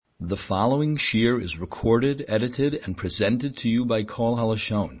The following shir is recorded, edited, and presented to you by Kol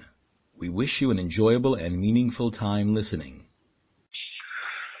Halashon. We wish you an enjoyable and meaningful time listening.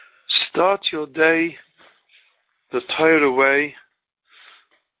 Start your day the Torah way,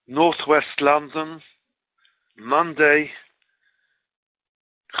 Northwest London, Monday,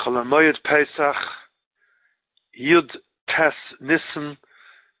 Chol Hamoed Pesach, Yud Tes Nissen,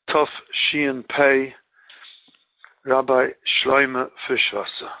 Tov Shein Pei, Rabbi Shloime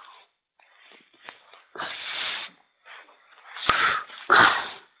Fischwasser.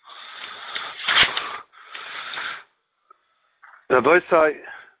 Rabbi Say,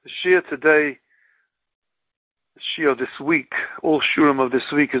 the Shia today, the Shia of this week, all Shurim of this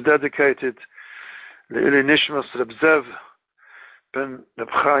week is dedicated to Ili Nishmas Reb Zev ben Reb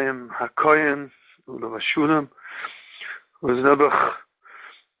Chaim HaKoyen Ulav HaShulam, who was Nebuch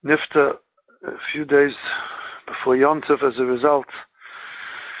Nifta a few days before Yom Tov as a result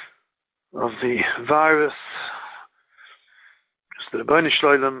of the virus. The Rebbeinu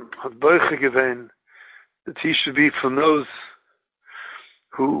Shloilem had boiche given that he should be from those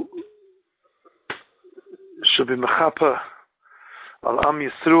who should be mechapa al Am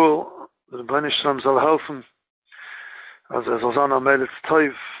Yisrael. The Rebbeinu Shloilem zal helfen as Zalzana Melech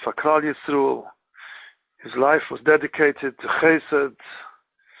Tov Faklal Yisrael. His life was dedicated to Chesed.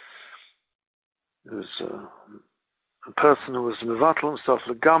 He was a person who was mevatel himself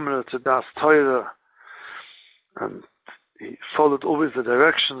legamre to das Torah, and he followed always the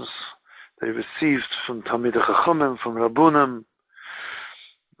directions that he received from Talmidei Chachamim, from Rabbunim,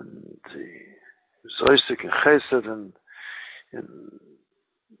 and he was Isaac in Chesed, and in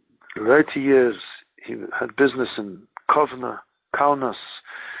later years he had business in Kovna, Kaunas,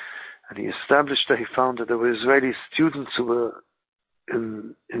 and he established that he found that there were Israeli students who were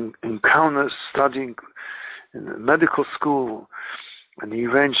in Kaunas studying in a medical school, and he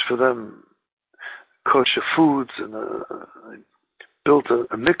arranged for them kosher foods, and built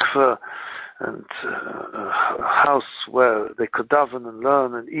a mikveh and a house where they could daven and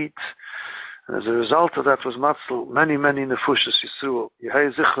learn and eat. And as a result of that was matzal many nefushes Yisrael.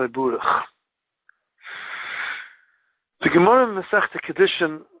 Yehei zichrei burach. The Gemara in Masechta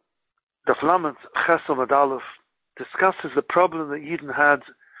Kedushin, Daf Lamed Ches Amud Aleph, discusses the problem that Yidden had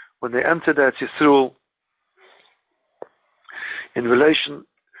when they entered Eretz Yisrael in relation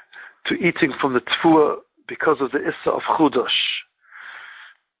to eating from the tfuah because of the issa of chudosh.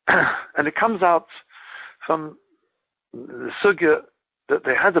 And it comes out from the sugya that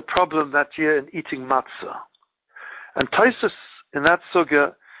they had a problem that year in eating matzah. And Taisus in that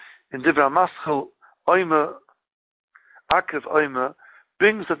sugya, in Divrei Maschil, Oimer, Akiv Oimer,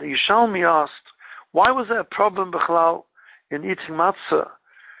 brings that the Yishalmi asked, why was there a problem b'chlal in eating matzah?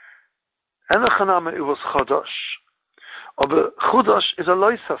 And the Chaname, it was chodosh. But chudosh is a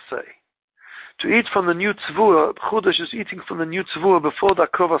loisasei. To eat from the new tzvua, chudosh is eating from the new tzvua before the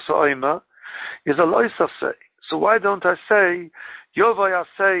kovas ha'oima, is a loisasei. So why don't I say, Yovai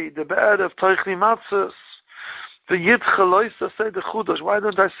asei, the be'er of toichli matzahs, the yitcha loisasei, the chudosh? Why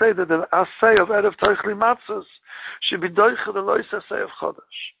don't I say that the asei of erev toichli matzahs should be doicha the loisasei of chodosh?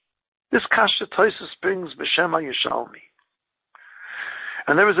 This kasha Taisus brings b'shem HaYishalmi.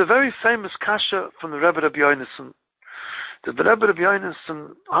 And there is a very famous kasha from the Rebbe Rabbi Yonason. The Rebbe Rabbi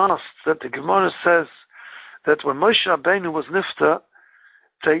Yonason asked that the Gemara says that when Moshe Rabbeinu was nifta,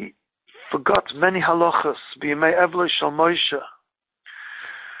 they forgot many halachas, b'yemei evloi shel Moshe.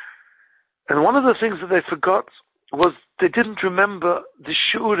 And one of the things that they forgot was they didn't remember the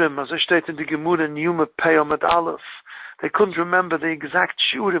shurim, as I stated in the Gemara in Yuma Pei Amud Aleph. They couldn't remember the exact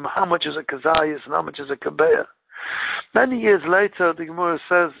shurim, how much is a kazayis and how much is a kabeya. Many years later, the Gemara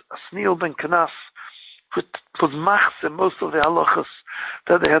says, Asniel ben Kanas put machse most of the halachas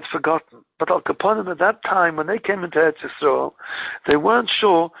that they had forgotten. But Al Kaponim at that time, when they came into Eretz Yisrael, they weren't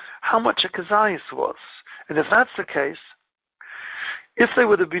sure how much a kazayis was. And if that's the case, if they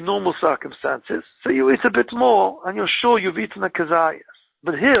would have been normal circumstances, so you eat a bit more and you're sure you've eaten a kazayis.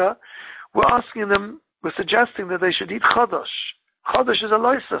 But here, we're suggesting that they should eat chodosh. Chodosh is a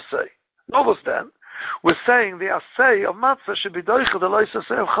loisasei. Novos then, we're saying the asay of matzah should be doicha the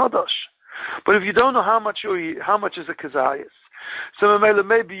loisasei of chodosh. But if you don't know how much you eat, how much is a kazayis? So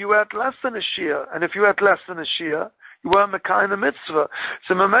maybe you ate less than a shia, and if you ate less than a shia, you weren't mekayim the mitzvah.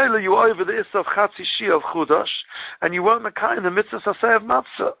 So mamela you over the issa of chatzi shia of chudosh, and you weren't mekayim the mitzvah asay of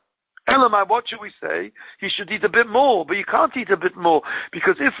matzah. Elamai, what should we say? He should eat a bit more, but you can't eat a bit more,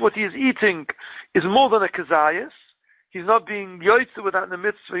 because if what he is eating is more than a kazayis, he's not being yoitze without the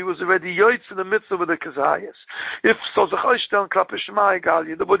mitzvah. He was already yoitze in the mitzvah with the kazayas. If so,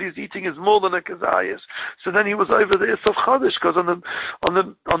 the what he's eating is more than a kazayas. So then he was over the Isaf Chodesh, because on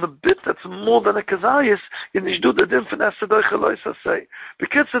the bit that's more than a kazayas, in Ishdu the Dim from Esther Doicha Loisa say.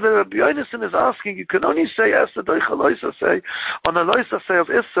 Because the Rabbi Yonason is asking, you can only say Esther Doicha Loisa say on a Loisa say of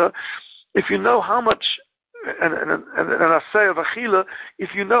Issa if you know how much. And I say of Achila,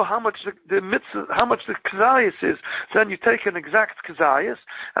 if you know how much the mitzvah, how much the kazayas is, then you take an exact kazayas,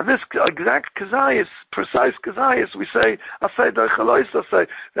 and this exact kazayas, precise kazayas, we say, I say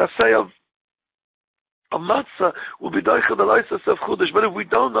of matzah will be doichel the loisas of chudash. But if we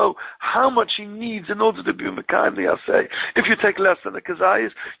don't know how much he needs in order to be mekayim the asay, if you take less than a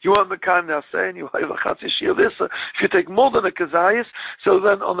kazayas, you aren't mekayim the asay, and you have a chatzi shir visa. If you take more than a kazayas, so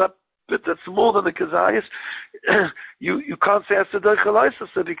then on that bit that's more than a kazayas, you can't say asay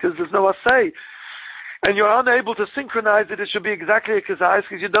doichel because there's no asay. And you're unable to synchronize it. It should be exactly a kazayas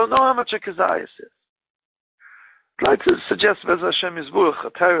because you don't know how much a kazayas is. I'd like to suggest Bez Hashem Yisbuch,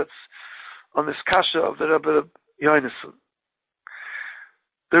 a teretz on this kasha of the Rebbe Yonason.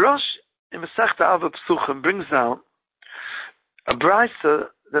 The Rosh in Masechta Ava Psuchim brings down a brisa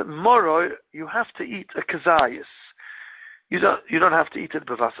that moroi you have to eat a kazayas. You don't have to eat it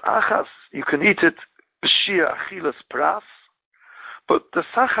b'vas achas. You can eat it b'shia achilas pras, but the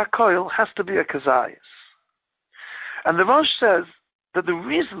sach hakoil has to be a kazayas. And the Rosh says that the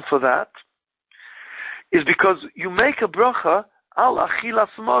reason for that is because you make a bracha al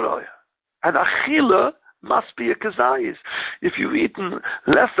achilas moroi. And achila must be a kazayas. If you've eaten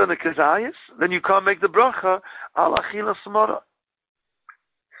less than a kazayas, then you can't make the bracha al achila smora.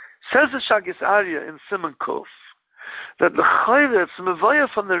 Says the Shagis Arya in Simon Kuf that the chayretz mevaya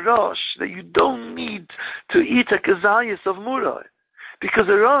from the Rosh that you don't need to eat a kazayas of murai, because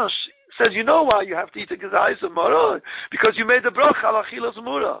the Rosh says you know why you have to eat a kazayas of murai, because you made the bracha al achila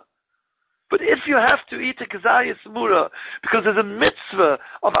smora. But if you have to eat a kazayas mura, because there's a mitzvah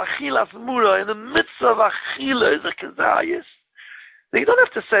of achilas mura, and the mitzvah of achila is a kazayas, then you don't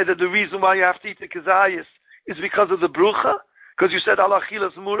have to say that the reason why you have to eat a kazayas is because of the brucha, because you said al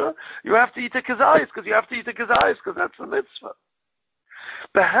achilas mura. You have to eat a kazayas because you have to eat a kazayas because that's the mitzvah.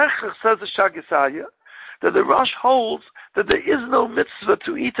 Behechach says the Shagisaya that the Rosh holds that there is no mitzvah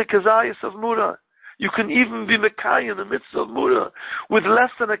to eat a kazayas of mura. You can even be mekayim the mitzvah of mura with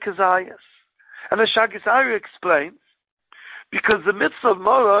less than a kazayas. And the Shagis Arya explains, because the mitzvah of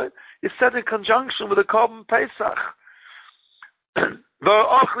Moroi is said in conjunction with the Korban Pesach.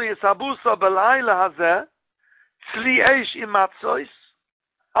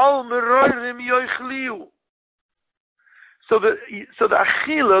 So the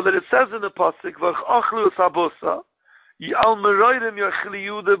achila that it says in the pasuk,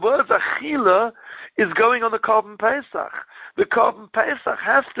 the word achila is going on the Korban Pesach. The Korban Pesach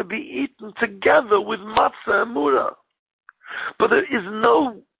has to be eaten together with matzah and mura. But there is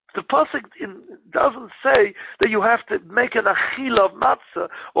no, the pasuk doesn't say that you have to make an achila of matzah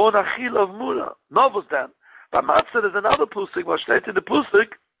or an achila of mura. Novus then. By matzah there's another pasuk, what states in the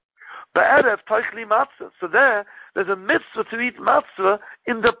pasuk, Ba'erev toichli matzah. So there's a mitzvah to eat matzah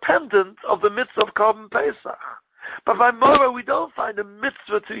independent of the mitzvah of Korban Pesach. But by mora we don't find a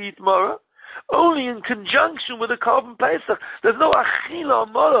mitzvah to eat mora. Only in conjunction with the Korban Pesach. There's no achila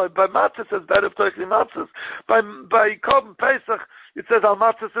or mora. By matzah it says better toichli matzahs. By Korban Pesach it says al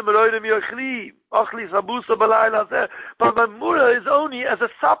matzah simeroidim yochli achli sabusa balayla zeh. But by mura is only as a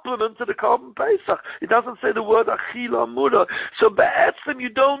supplement to the Korban Pesach. It doesn't say the word achila or mura. So be'etzim you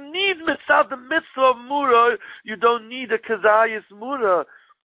don't need mitzvah the mitzvah of mura. You don't need a kazayas mura.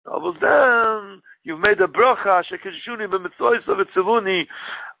 But then you've made a bracha shekishuni b'mitzvos of etzivuni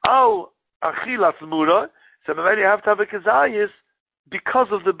al achilas mura, so maybe you have to have a kazayas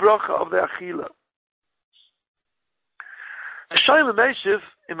because of the bracha of the achila. The Shoyim Meishiv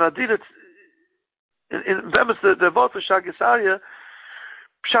in Madinat, in the Vot of Shagisaya,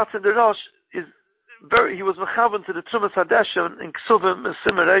 Pshat in the Rosh is he was mechavan to the Trumas Hadeshem in Ksuvim and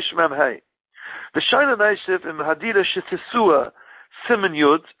Simon Reish Mem Hey. The Shoyim Meishiv in Hadira Shetisua Simon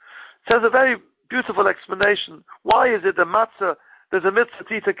Yud says a very beautiful explanation. Why is it the matzah there's a mitzvah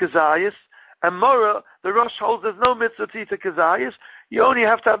to eat a kazayas, and mora the Rosh holds there's no mitzvah to eat a kazayas. You only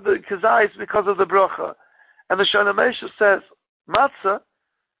have to have the kazayas because of the bracha. And the Shoyim Meishiv says matzah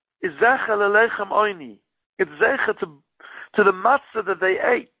is zecha lelechem oini. It's zecha to the matzah that they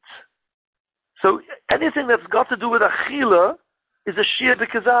ate. So anything that's got to do with achila is a shir de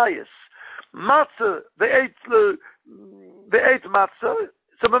kazayas. Matzah they ate matzah.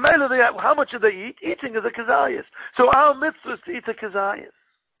 So how much did they eat? Eating is a kazayas. So our mitzvah is to eat a kazayas.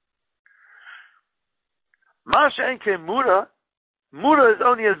 Masha enke mura. Mura is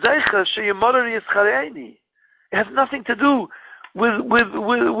only a zeicha sheyemorari is chareini. It has nothing to do with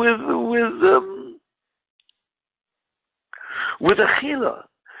achila.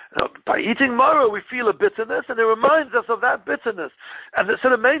 By eating mara, we feel a bitterness, and it reminds us of that bitterness. And so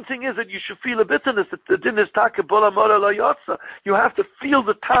the main thing is that you should feel a bitterness. The din is takebola mara la yotza. You have to feel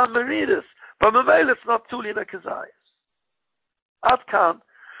the tam meridus. But mamel, it's not tuli na kazayis. Atkan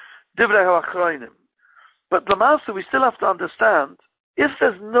divrei ha'achroinim. But Lamasa, we still have to understand, if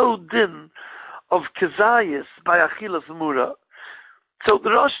there's no din of kazayis by achilas mura, so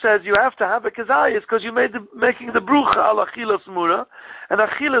the Rosh says you have to have a kazayis because you making the brucha al achilas mura, and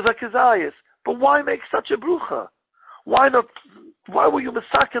achilas a kazayis. But why make such a brucha? Why not? Why were you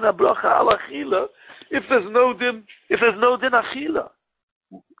masakin a bracha al achila if there's no din? If there's no din achila,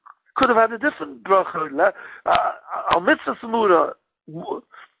 could have had a different bracha al mitzvah mura.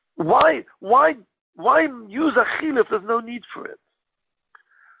 Why use achila if there's no need for it?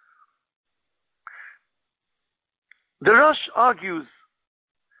 The Rosh argues.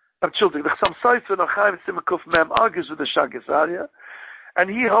 The Chassam Sofer Nachaim Simakuf Mem argues with the Shagas Arya, and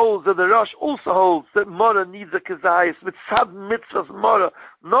he holds that the Rosh also holds that Mora needs a Kazayis mitzad mitzvahs Mora,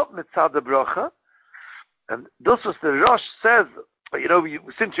 not mitzad the bracha. And this was the Rosh says,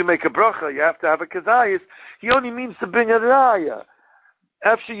 since you make a bracha, you have to have a Kazayis. He only means to bring a Raya.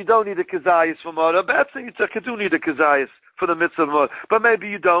 Actually, you don't need a Kazayis for Mora, but actually you do need a Kazayis for the mitzvah of Mora. But maybe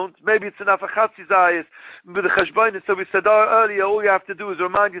you don't. Maybe it's enough a Chatzizayis with the Cheshbonis. So we said earlier, all you have to do is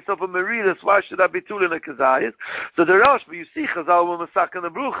remind yourself of Meridus. Why should I be tulin a Kazayis? So the Rosh, but you see, Chazal will masakan the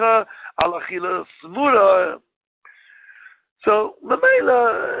Brucha, al Achila Smura. So the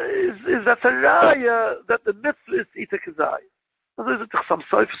Mela is that a Raya that the mitzvah is to eat a Kazayis. So there's a Chassam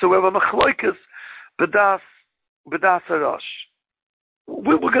Sofer, so we have a Machloikas, B'das Rosh.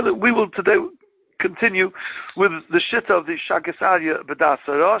 We will today continue with the shitta of the Shagas Arya B'das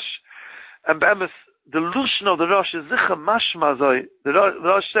Rosh, and Be'emes, the Lushan of the Rosh is Zicha Mashma Zoi. The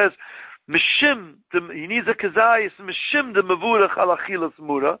Rosh says, Mishim, he needs a Kazayis, Mishim the Mavurach al Achilas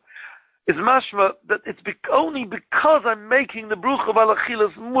Mura, is Mashma, that it's only because I'm making the Bruch of al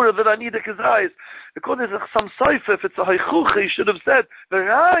Achilas Mura that I need a Kazayis. According to some Sofer, if it's a Haichucha, he should have said,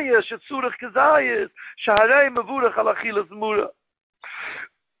 V'raya Shetzurach Kazayis, Shaharei Mavurach al Achilas Mura.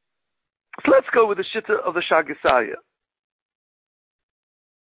 So let's go with the shitta of the Shagas Arya.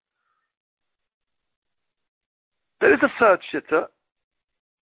 There is a third shitta,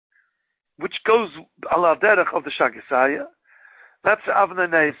 which goes ala derech of the Shagas Arya. That's Avnei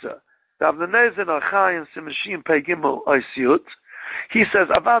Nezer. The Avnei Nezer in Archaim Simashim Pei Gimel Oisiyut. He says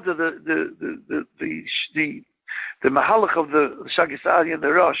Avada the mahalach of the Shagas Arya and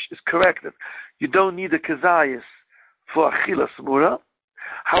the Rosh is correct that you don't need a kazayis for achilas mura.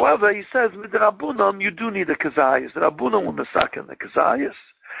 However, he says, with the Rabbunon, you do need a kazayis. The Rabbunon will masakin the kazayis.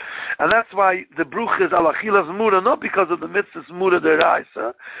 And that's why the bruch is al achilas mura, not because of the mitzvahs mura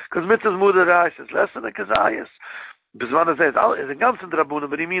deraisa, because mitzvahs mura deraisa is less than a kazayis. Bizman says, it's a ganzen Rabbunon,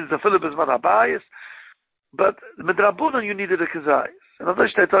 but he means the Philip Bizman Abayis. But with Rabbunon, you needed a kazayis. And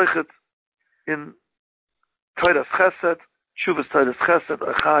that's steht euch in Teiras Chesed, Shuvas Teiras Chesed,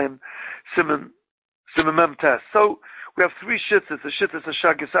 Achaim, Simon Mem Tes. So, we have three shittas. The shittas of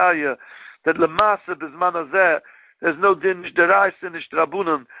Shagas Arya, that Lamasa Bizman Azeh, there's no din derais in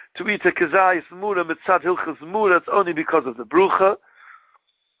Ishtrabunan to eat a kazayis mura mitzad hilchas mura. It's only because of the brucha.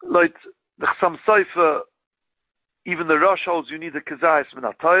 Like the Chassam Sofer, even the Rosh holds you need a kazayis min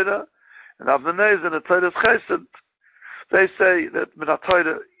ha-Torah, and Avnei Nezer and the Torah's Chesed, they say that min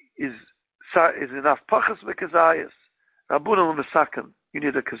ha-Torah is enough pachas mekazayis. Rabbunan l'mesaken, you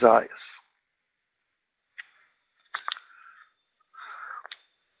need a kazayis.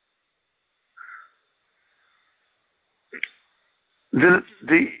 The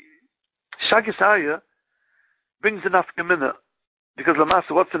Shagas Arya brings an afkamina, because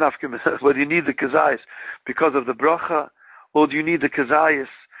Lamasa, what's an afkamina? Whether you need the kazayis because of the bracha, or do you need the kazayis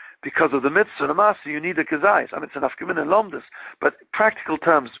because of the mitzvah? Lamasa, you need the kazayis. I mean, it's an afkamina in Lomdus, but practical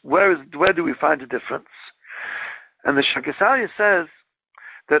terms, where do we find a difference? And the Shagas Arya says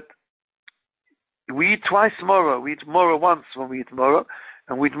that we eat twice mora. We eat mora once when we eat mora,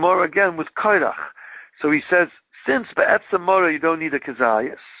 and we eat mora again with koirach. So he says, since be'etzem mora you don't need a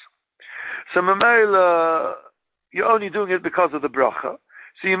kazayis, so memela you're only doing it because of the bracha.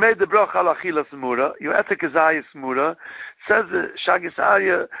 So you made the bracha al achilas mura, you ate a kazayis mura. Says the Shagas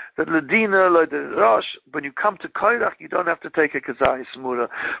Arya that ledina like the Rosh, when you come to koirach you don't have to take a kazayis mura.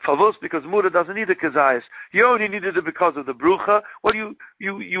 Favos, because mura doesn't need a kazayis. You only needed it because of the brucha. Well, you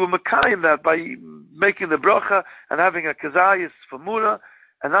were makayim that by making the bracha and having a kazayis for mura,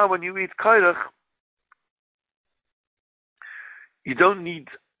 and now when you eat koirach, you don't need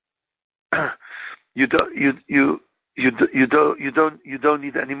you don't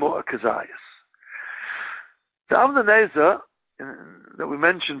need any more kazayas. The Avnei Nezer that we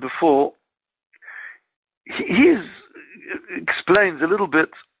mentioned before, he explains a little bit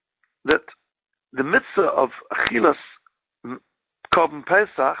that the mitzvah of achilas korban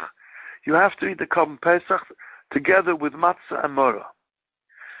pesach, you have to eat the korban pesach together with matzah and mora.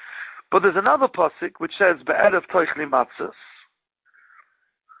 But there's another pasuk which says be'erev toichli matzahs,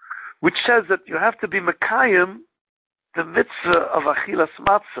 which says that you have to be mekayim the mitzvah of achilas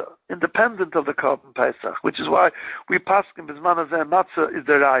matzah, independent of the korban pesach, which is why we paskin b'zman hazeh matzah is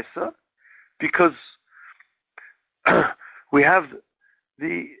deraisa, because we have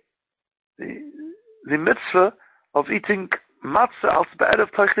the mitzvah of eating matzah als be'erev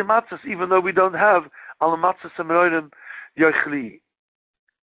toichli matzahs, even though we don't have al matzah semeroidim yochli.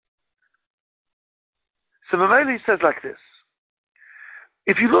 So Mameli says like this: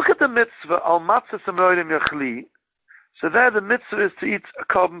 if you look at the mitzvah al matzah semeroidim yochli, so there the mitzvah is to eat a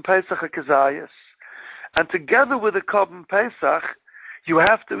korban pesach, a kazayas, and together with the korban pesach, you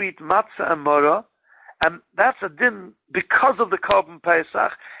have to eat matzah and mora, and that's a din because of the korban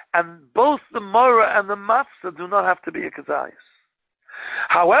pesach, and both the mora and the matzah do not have to be a kazayas.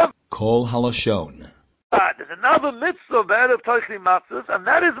 However, Kol Halashon. There's another mitzvah of erev toichli matzahs, and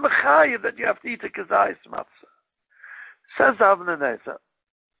that is mechayev, that you have to eat a kazayas matzah. Says Avnei Nezer,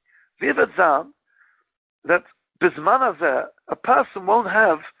 Vivet Zan, that Bizman hazeh, a person won't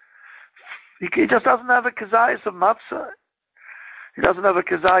have, he just doesn't have a kazayas of matzah. He doesn't have a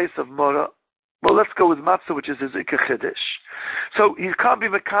kazayas of mora. Well, let's go with matzah, which is his ikar chiddush. So he can't be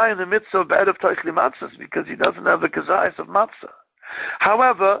mekayim in the mitzvah of erev toichli matzahs because he doesn't have a kazayas of matzah.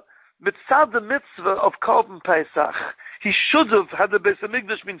 However, mitzad the mitzvah of korban pesach, he should have, had the Beis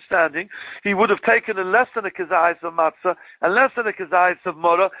Hamikdash been standing, he would have taken a less than a kazayas of matzah and less than a kazayas of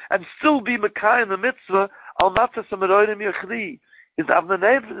mora, and still be mekayim the mitzvah al matzah semeroidim yochli. Is Avnei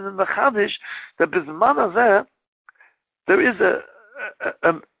Nezer in the Chadish that b'zman hazeh there is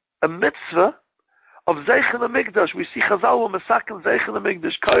a mitzvah of Zeichel HaMikdash. We see Chazal were mesaken Zeichel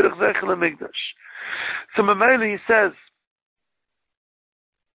HaMikdash, Koirach Zeichel HaMikdash. So Mameli, he says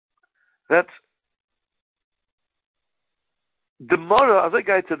that the mora, as I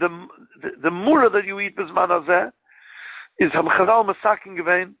get to the mura that you eat b'zman hazeh is Chazal mesaken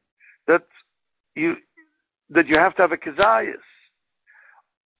gewein that you have to have a kazayas.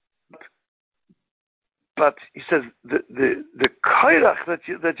 But he says the kairach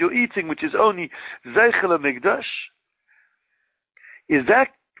that you're eating, which is only Zeichel HaMikdash, is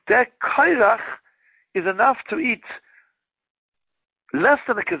that kairach is enough to eat less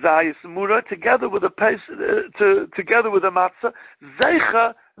than a kazayas mura together with together with a matzah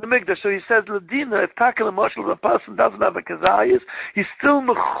Zeichel HaMikdash. So he says Ladina, if takel emotional, a person doesn't have a kazayas, he's still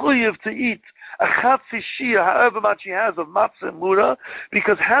mechuyev to eat a chatzi shia, however much he has of matzah and mura,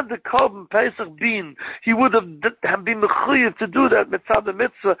 because had the korban pesach been, he would have been mechuyev to do that mitzad the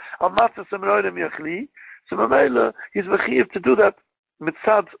mitzvah al matzah semeroidim yochli. So Mamela, he's mechuyev to do that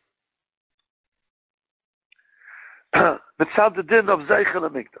mitzad the din of Zeichel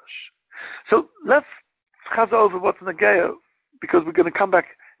HaMikdash. So let's chaz over what's Nageya, because we're going to come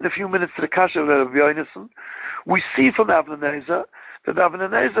back in a few minutes to the Kasha of Rabbi Yonason. We see from Avnei Nezer that Avnei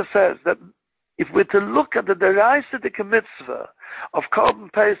Nezer says that if we're to look at the deraisa de mitzvah of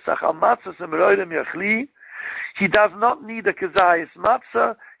korban pesach al matzah semeroidim yochli, he does not need a kazayas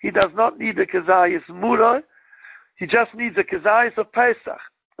matzah, he does not need a kazayas mura, he just needs a kazayas of pesach.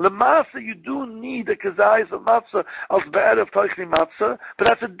 Lemasa, you do need a kazayas of matzah als be'erev toichli matzah, but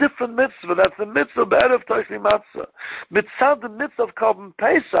that's a different mitzvah. That's the mitzvah be'erev toichli matzah. Mitzad the mitzvah of korban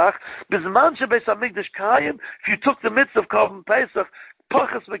pesach, bizman shebeis hamikdash kayim. If you took the mitzvah of korban pesach,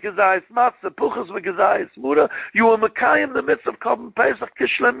 puchas v'kazayas matzah, puchas v'kazayas mura, you were mekayim the mitzvah of korban pesach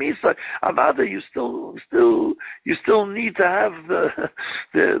kishlemisai. Avada, you still need to have the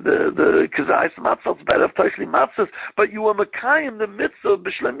kazayas matzah als be'erev toichli matzahs, but you were mekayim the mitzvah of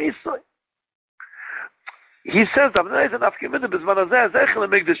b'shlemisai. He says, but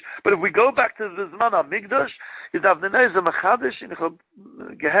if we go back to the Zman HaMikdash, is Avnei Nezer mechadish, in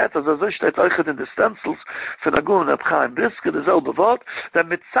gehet, as so steht euch in the stencils, von Agun and Chaim Brisker, the selbe Wort, that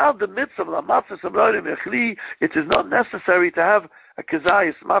mitzad the mitzvah of the matzah semeroidim yochli, it is not necessary to have a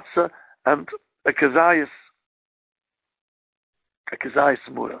kazayas matzah and a kazayas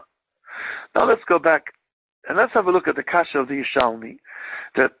mura. Now let's go back, and let's have a look at the Kasha of the Yishalmi,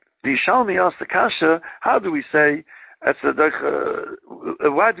 that the Yishalmi asked the Kasha, how do we say,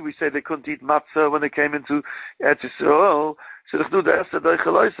 why do we say they couldn't eat matzah when they came into Eretz Yisrael? So the Erste Doich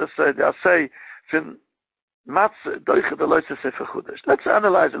Eloisa said, I say, matzah doicha the loisa sefer chudash. Let's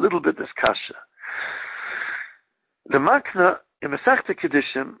analyze a little bit this kasha. The Makna in Masechta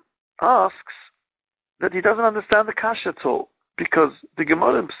Kedishim asks that he doesn't understand the kasha at all, because the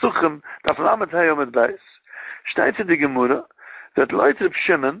Gemara in Psuchim Daf Lamed Hayom et Beis states in the Gemara that Leute of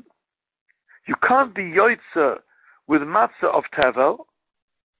Shimon, you can't be yoitza with matzah of tevel,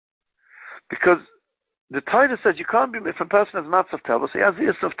 because the Torah says you can't be, if a person has matzah of tevel, so he has the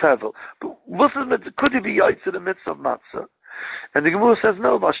is of tevel. But could he be yoitza the mitzvah of matzah? And the Gemara says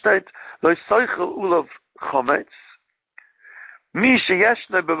no. Vashteit lo soichel ulav chometz. Mi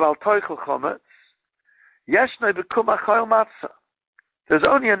sheyeshnei beval toichel chometz. Yeshnei bekum achayil matzah. There's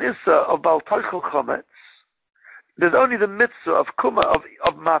only an issa of bal toichel chometz. There's only the mitzvah of kuma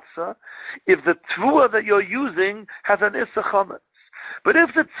of matzah if the tvua that you're using has an issa chometz. But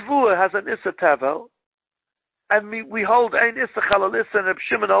if the tvua has an issa tevel, and we hold ein issa chalalissa, and Reb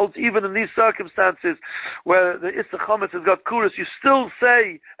Shimon holds even in these circumstances where the issa chometz has got kuras, you still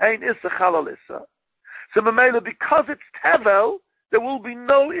say ein issa chalalissa. So Mamela, because it's tevel, there will be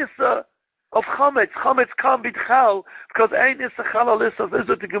no issa of chometz. Chometz can't be tchal because ein issa chalalissa. This is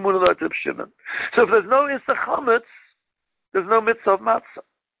what the Gemara like Reb Shimon. So if there's no issa chometz, there's no mitzvah of matzah.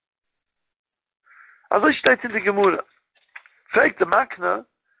 Also steht in the Gemara. Fake the Makna.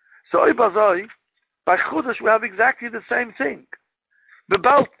 So Oibazoi, by Chudash we have exactly the same thing. The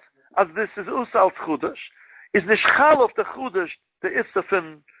belt, as this is Usal Chudash, is the Shchal of the Chudash, the issa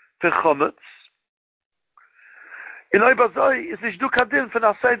fin chometz. In Oibazoi is the Shduk Hadin fin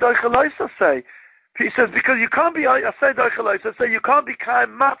Asay Doichelaisa say. He says because you can't be Asay Doichelaisa say you can't be kind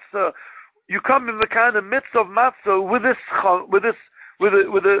matzah. You can't be the kind of mitzvah of matzah with the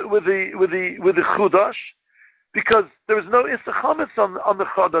chudash, because there is no issa chometz on the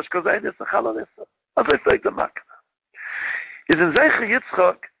chudash, because there ain't issa chalal issa. As I say, the Makna is in Zeicha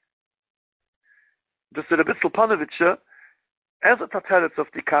Yitzchak. The Rebitzel Panovitcher as a tateretz of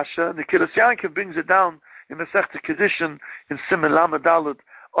the kasha, and the Kilas Yankiv brings it down in Masechta Kedushin in Siman Lamed Daled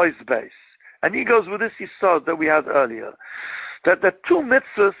Ois Beis, and he goes with this yisod that we had earlier, that the two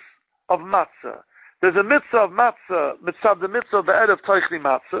mitzvahs of matzah. There's a mitzvah of matzah, the mitzvah of the Erev Toichli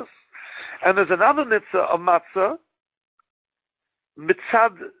matzahs, and there's another mitzvah of matzah,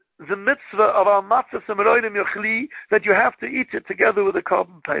 the mitzvah of our matzah semeroidim yochli, that you have to eat it together with the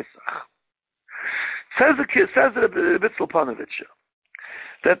Korban Pesach. Says the Bitzel Panovitcher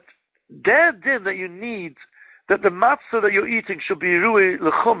that their din that you need, that the matzah that you're eating should be rui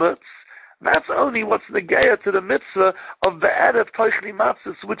lechumetz. That's only what's negaya to the mitzvah of the Erev Toichli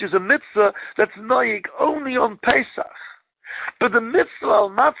Matzahs, which is a mitzvah that's noyig only on Pesach. But the mitzvah al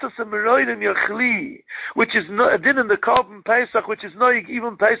Matzahs and Meroidim Yochli, which is a din in the Korban Pesach, which is noyig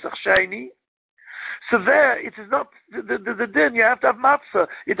even Pesach Sheni. So there, it is not the din. You have to have matzah.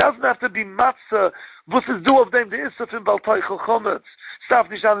 It doesn't have to be matzah. Vos is do of them the isuf in Bal Toichel Chometz, Staf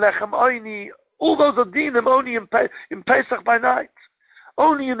Nishan Lechem Oini. All those are dinim only in Pesach by night.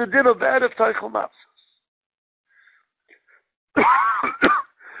 Only in the din of the Erev Toichel Matzahs.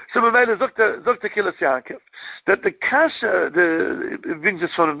 So Mamela Zokta Kilas Yaakov, that the kasha, it brings us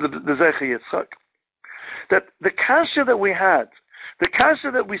from the Zeicha Yitzchak, that the kasha that we had, the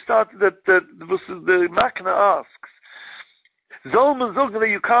kasha that we started, that the Makna asks, Zolman Zogna,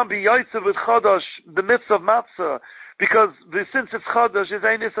 you can't be Yaitza with Chodosh, the mitzvah of Matzah, because since it's Chodosh, is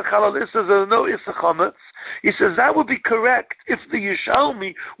ein Issa Chalal Issa, there's no Issa Chometz. He says that would be correct if the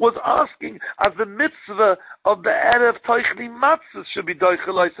Yishalmi was asking as the mitzvah of the Erev Toichli Matzahs should be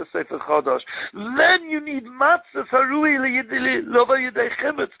Doichel Issa Sefer Chodosh. Then you need Matzahs, Harui Lova Yedei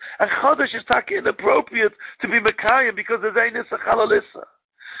Chimetz, and Chodosh is taki inappropriate to be Mekayim because there's ein Issa Chalal Issa.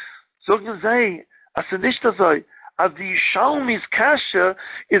 So you say, as a Nishtazoi, as the Yishalmi's kasha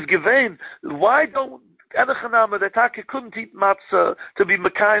is given, why don't Enochanama, the Taki couldn't eat matzah to be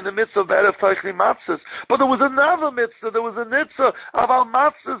Makai in the mitzvah of Erev Toichli Matzahs. But there was another mitzvah, there was a mitzvah of Al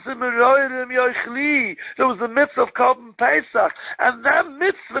Matzahs in Meroidim Yochli. There was a mitzvah of Korban Pesach. And that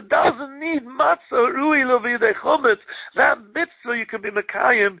mitzvah doesn't need matzah, Rui Lovidei Chometz. That mitzvah you can be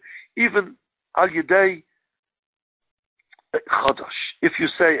Makayim even Al Yedei Chodosh. If you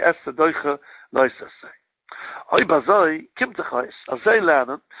say Esa Doicha, Loisa say. Oy bazoi kimt khais azay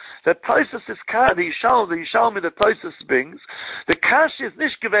lernen that Taisus is ka the Yishalmi the Taisus brings the kash is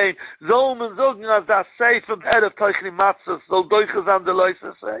nicht gewein soll man sagen as das sei from Erev Toichli Matzahs soll doiches an the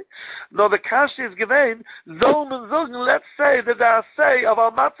Leise say no the kash is gewein soll man sagen let's say that the say of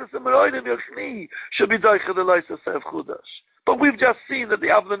our Matzahs and Meroidim Yochni should be doiches the Leise say of Chudash. But we've just seen that the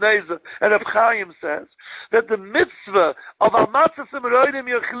Avnei Nezer and Reb Chaim says that the mitzvah of Al Matzahs and Meroidim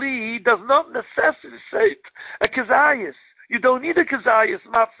Yochli does not necessitate a kezayis. You don't need a kezayis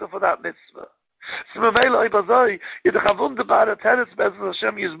matzah for that mitzvah. So Mamela Ibazai, in the Chavundabara Teretz Be'ez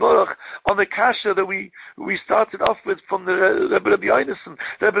Hashem Yisborach, on the kasha that we started off with from the Rebbe Rabbi Yonason.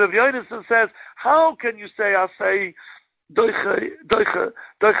 The Rebbe Rabbi Yonason says, how can you say Asay Doiche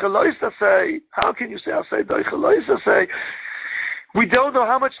Lois Asay? How can you say Asay Doiche Lois Asay? We don't know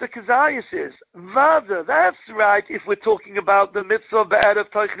how much the Kazayas is. Vada, that's right, if we're talking about the mitzvah Be'erev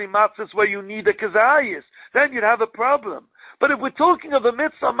Toichli Matzahs where you need a Kazayas, then you'd have a problem. But if we're talking of the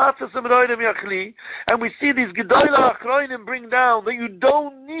mitzvah Matzahs Amroinim Yachli, and we see these Gedolah Achroinim bring down that you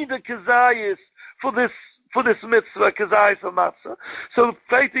don't need a Kazayas for this mitzvah, Kazayas of Matzah. So,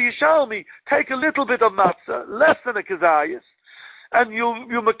 Feita Yishalmi, take a little bit of Matzah, less than a Kazayas, and you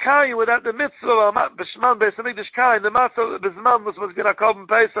Makayim without the mitzvah, B'shman Be'esamikdash Kayin, the Matzah, B'zman was gonna come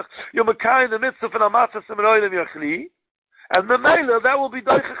Pesach, you Makayim the mitzvah for the Matzah Amroinim Yachli, and the Mela, that will be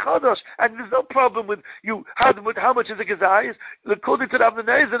Doiche Chodosh. And there's no problem with how much is a Gezayis. According to the Avnei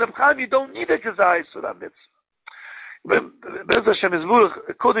Nezer and Chaim, you don't need a Gezayis for that mitzvah. Be'ez Hashem Yisborach,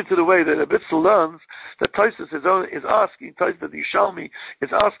 according to the way that the Bitzel learns, that Tosfos is asking, Tosfos the Yishalmi is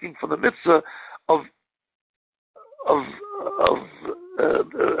asking for the mitzvah of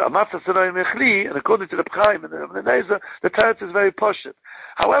Amatzah Senoim Echli, and according to the Chaim and the Avnei Nezer, the teretz is very poshut.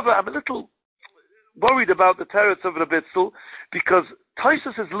 However, I'm a little worried about the teretz of the Bitzel, because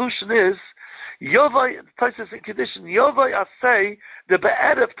Tosfos' solution is Yovai, Tosfos in condition, Yovai Asay, the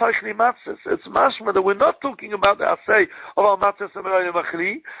Be'erev Toichli Matzahs. It's mashma that we're not talking about the Asay of our Matzahs Amroinim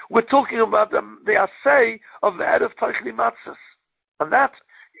Yachli, we're talking about the Asay of the Erev Toichli Matzahs. And that,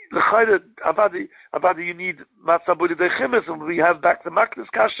 Abadi, you need Matzah Budi Dechimis, and we have back the Maklis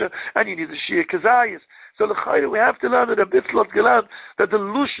Kasha, and you need the Shia Kazayas. So we have to learn that a Bitzel Gelan, that the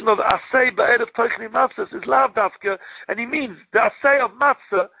illusion of Asay Be'erev Toichli Matzahs is Lav Dafka, and he means the Asay of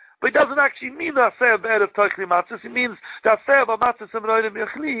Matzah, but it doesn't actually mean the Asay of Be'erev Toichli Matzahs, it means the Asay of Matzah Amroinim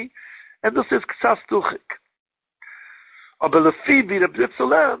Yachli, and this is K'sas Tuchik. Aber Lefibi, the Bitzel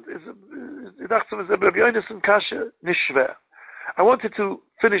land, is a Rabbi Yonason Kasha Nishver. I wanted to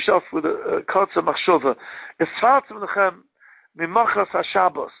finish off with a Kotza Machshova. Esfatzim Lechem Mimachas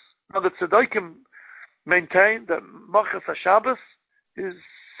HaShabbos. Now the Tzedaikim maintain that Machas HaShabbos is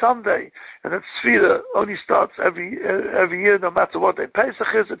Sunday, and that Sfira only starts every year, no matter what day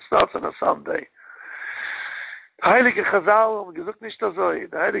Pesach is, it starts on a Sunday. Heilige Chazal haben gesagt nicht so. The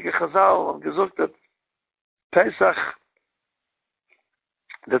Heilige Chazal haben gesagt that Pesach,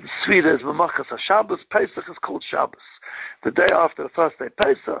 that Sfira is Memachas HaShabbos, Pesach is called Shabbos. The day after the first day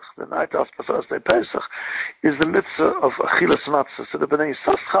Pesach, the night after the first day Pesach, is the mitzvah of Achilas Matzah. So the Bnei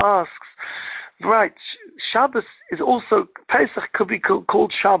Yissaschar asks, right, Shabbos is also, Pesach could be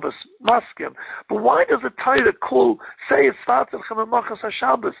called Shabbos, Maskim, but why does the Torah say it's Tzfatzim Memachas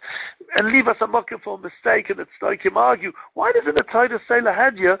HaShabbos, and leave us a mocker for a mistake, and it's like him argue, why doesn't the Torah say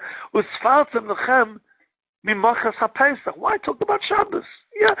Lahedya, Tzfatzim Lechem Mimachas HaPesach? Why talk about Shabbos?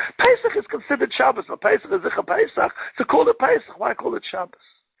 Yeah, Pesach is considered Shabbos, or Pesach is Zicha Pesach, so call it Pesach, why call it Shabbos?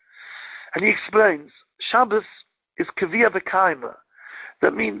 And he explains, Shabbos is Kaviyah V'Kaima.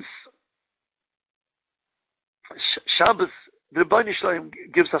 That means, Shabbos, the Rebbeinu Shalom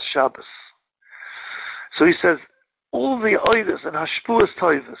gives us Shabbos. So he says, all the oidas and hashpuas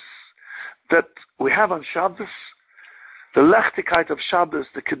toivas that we have on Shabbos, the lechtigkeit of Shabbos,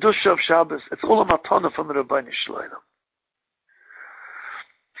 the kedusha of Shabbos, it's all a matana from the Rebbeinu Shalom.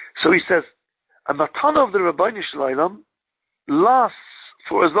 So he says, a matana of the Rebbeinu Shalom lasts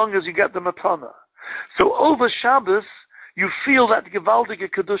for as long as you get the matana. So over Shabbos, you feel that gewaldige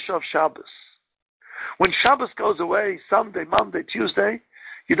kedusha of Shabbos. When Shabbos goes away, Sunday, Monday, Tuesday,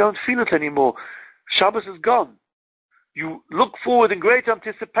 you don't feel it anymore. Shabbos is gone. You look forward in great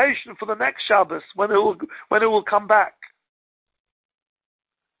anticipation for the next Shabbos, when it will come back.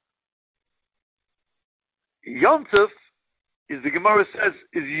 Yom Tov, is the Gemara says,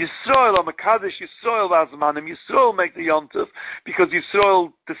 is Yisrael, or Mekadesh Yisrael Vazmanim. Yisrael make the Yom Tov, because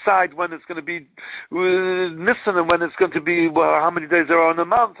Yisrael decide when it's going to be Nisan, and when it's going to be, well, how many days there are in a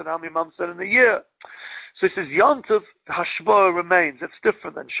month, and how many months there are in a year. So he says, Yom Tov, Hashbah remains. It's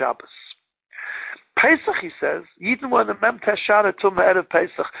different than Shabbos. Pesach, he says, even when the Mem Teshara Tum Erev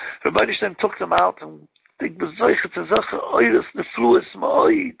Pesach, Rabbi Shem took them out, and they bezoichet to zacher oiris nefluis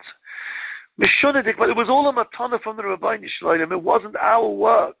ma'oid. Mishunadik, but it was all a matana from the Rabbeinu Shalom. It wasn't our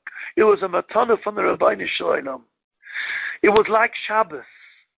work. It was a matana from the Rabbeinu Shalom. It was like Shabbos,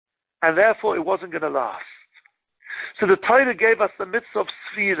 and therefore it wasn't going to last. So the Torah gave us the mitzvah of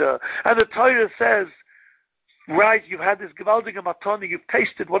Sfira, and the Torah says, right, you've had this gewaldige matana, you've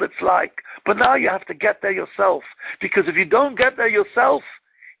tasted what it's like, but now you have to get there yourself. Because if you don't get there yourself,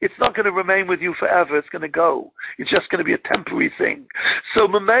 it's not going to remain with you forever. It's going to go. It's just going to be a temporary thing. So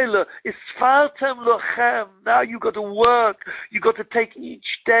Mamela is Fartem Lochem. Now you got to work. You got to take each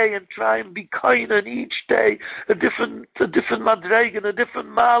day and try and be kind, and each day a different madregan, a different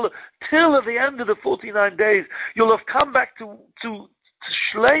mal, till at the end of the 49 days you'll have come back to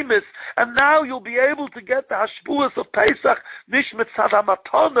Shleimus, and now you'll be able to get the Hashbuas of Pesach, nicht mitzad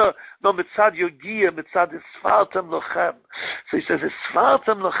Hamatona, no mitzad Yogia, mitzad Isfartem Lochem. So he says,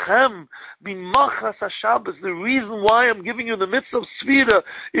 Isfartem Lochem, Mimachas HaShabbos. The reason why I'm giving you the mitzvah of Svira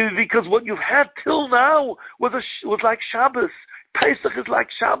is because what you've had till now was like Shabbos. Pesach is like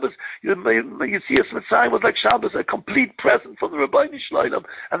Shabbos. Yetzias Mitzrayim was like Shabbos, a complete present from the Rabbeinu Shloim,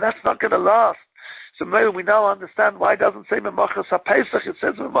 and that's not going to last. So maybe we now understand why it doesn't say Memachas HaPesach, it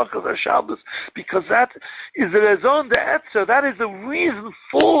says Memachas HaShabbos, because that is the raison d'etzah, that is the reason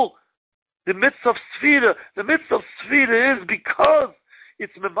for the mitzvah of Sfira. The mitzvah of Sfira is because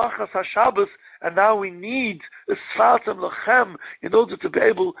it's Memachas HaShabbos, and now we need a Sfartem Lochem in order to be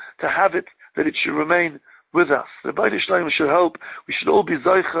able to have it, that it should remain with us. The Rabbeinu Shloim should help. We should all be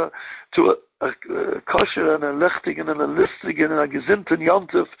zeicha to a kosher and a lechtigen and a listigen and a gesinten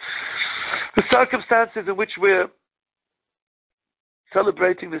yontif. The circumstances in which we're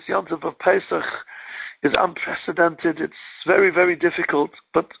celebrating this yontif of Pesach is unprecedented. It's very, very difficult,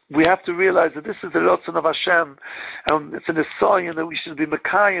 but we have to realize that this is the Ratzon of Hashem, and it's an Esayin that we should be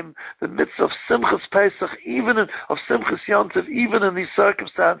Mekayim, the mitzvah of Simchas Pesach, of Simchas Yontif, even in these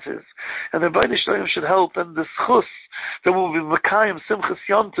circumstances. And the Rebbeinu Shloim should help, and the Schus that will be Mekayim Simchas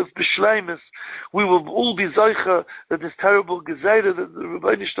Yontif B'Shleimus, we will all be Zoicha that this terrible Gezerah that the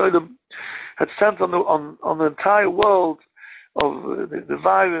Rebbeinu Shloim had sent on the entire world of the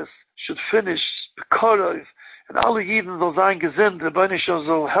virus should finish Bekorov, and alle Yidden soll sein gesinnt, Rebbeinu Shalom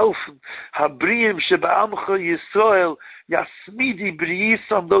soll helfen, Habriim Sheba'amcha Yisrael, Yasmidi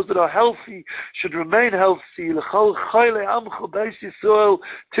B'Yisam, those that are healthy should remain healthy, L'chol Choyle Amcha Beis Yisrael,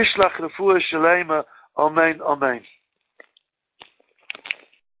 Tishlach Refuah Shalema, Amen, Amen.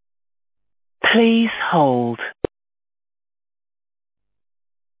 Please hold.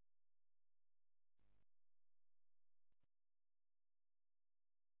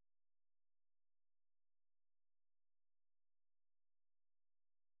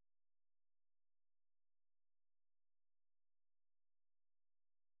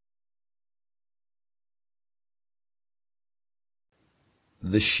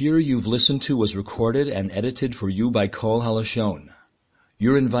 The shir you've listened to was recorded and edited for you by Kol Halashon.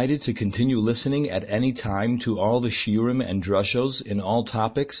 You're invited to continue listening at any time to all the shiurim and drushos in all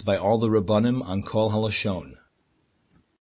topics by all the Rabbanim on Kol Halashon.